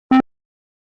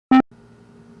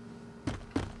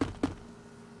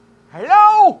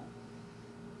Hello?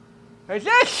 Is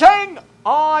this thing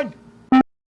on?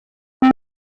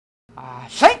 I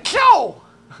think so.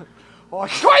 Or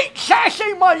sweet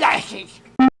sassy molasses.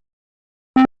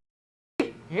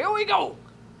 Here we go.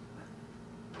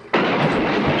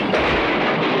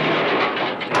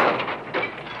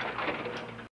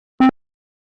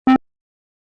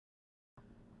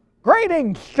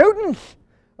 Greetings, students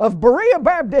of Berea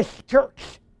Baptist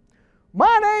Church.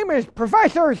 My name is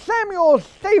Professor Samuel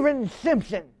Stephens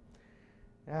Simpson.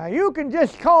 Now, you can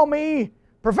just call me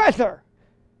Professor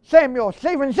Samuel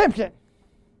Stephens Simpson.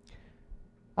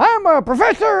 I'm a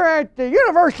professor at the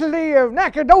University of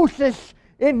Nacogdoches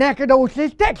in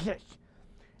Nacogdoches, Texas.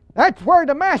 That's where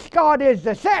the mascot is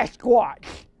the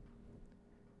Sasquatch.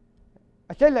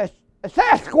 I said a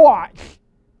Sasquatch.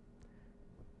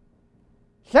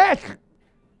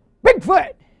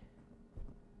 Bigfoot.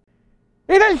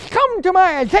 It has come to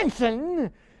my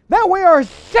attention that we are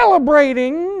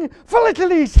celebrating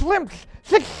Felicity Slimp's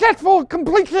successful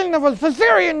completion of a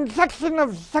cesarean section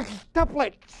of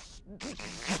sextuplets.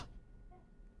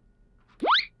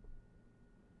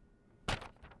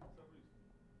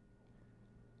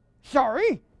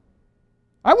 Sorry,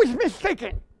 I was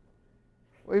mistaken.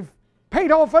 We've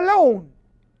paid off a loan.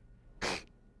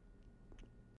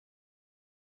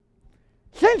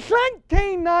 Since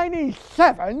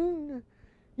 1997,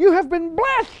 you have been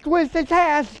blessed with the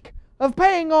task of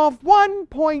paying off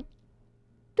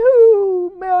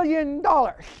 $1.2 million.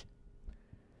 Now,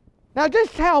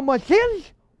 just how much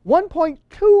is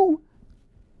 $1.2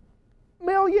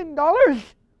 million?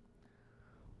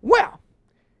 Well,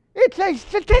 it's a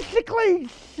statistically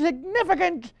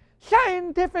significant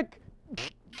scientific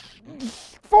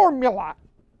formula.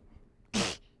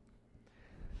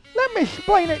 Let me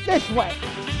explain it this way.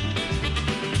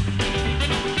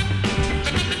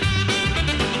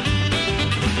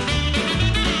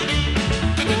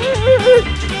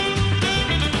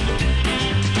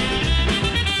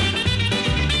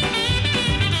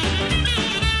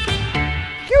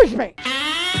 Excuse me.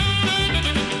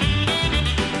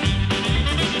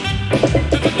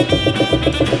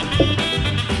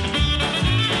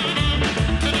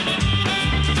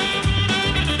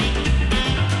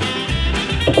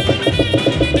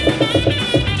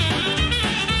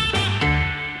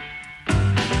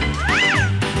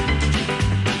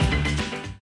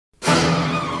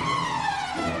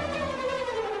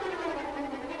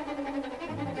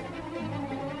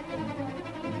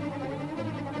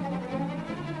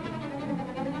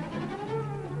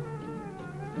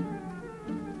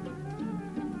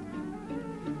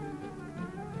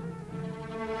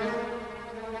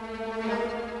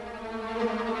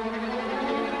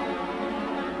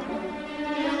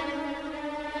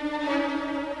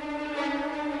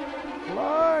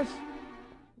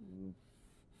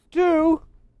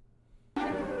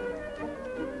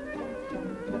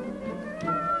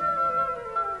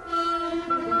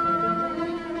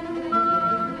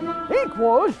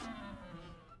 Equals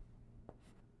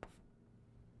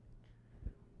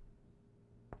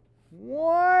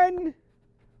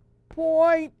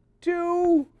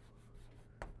 $1.2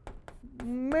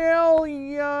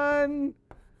 million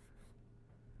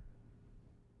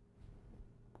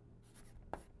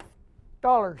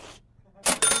Or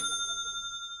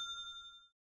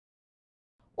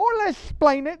let's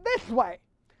explain it this way.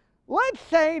 Let's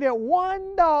say that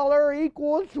 $1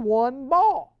 equals one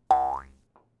ball.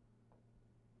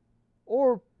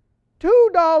 Or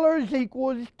 $2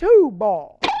 equals two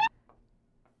balls.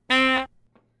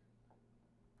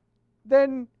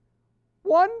 Then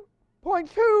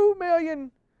 $1.2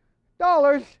 million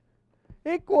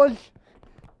equals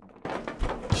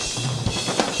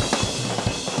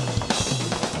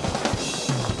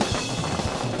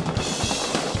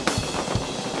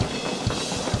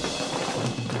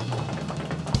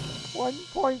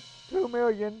 $1.2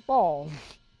 million balls.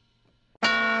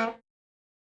 But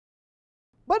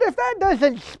if that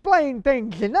doesn't explain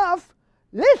things enough,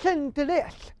 listen to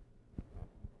this.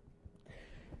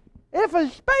 If a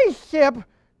spaceship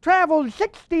travels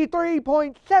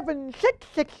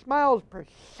 63.766 miles per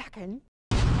second,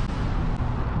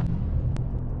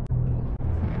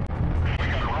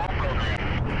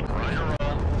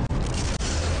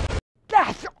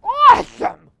 that's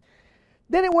awesome!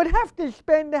 Then it would have to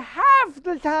spend half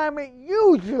the time it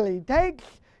usually takes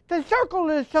to circle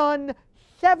the sun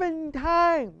 7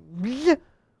 times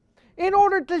in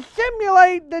order to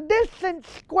simulate the distance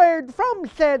squared from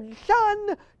said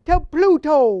sun to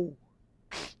Pluto.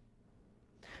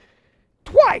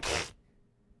 Twice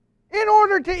in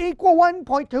order to equal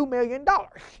 $1.2 million.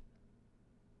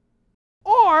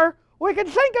 Or we can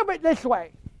think of it this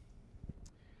way.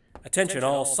 Attention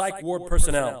all psych ward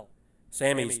personnel.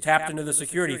 Sammy's tapped into the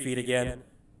security feed again.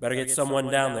 Better get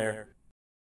someone down there.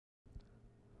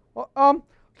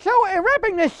 So in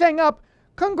wrapping this thing up,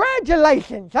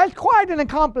 congratulations. That's quite an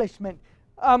accomplishment.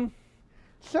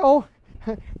 So,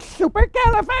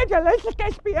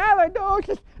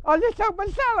 supercalifragilisticexpialidocious, or this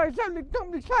something salad,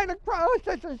 something Santa Claus,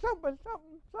 something.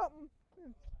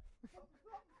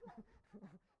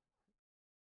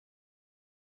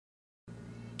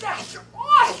 That's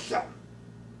awesome!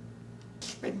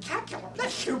 Spectacular!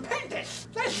 That's stupendous!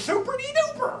 That's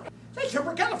super-de-duper! That's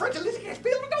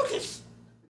supercalifragilisticexpialidocious!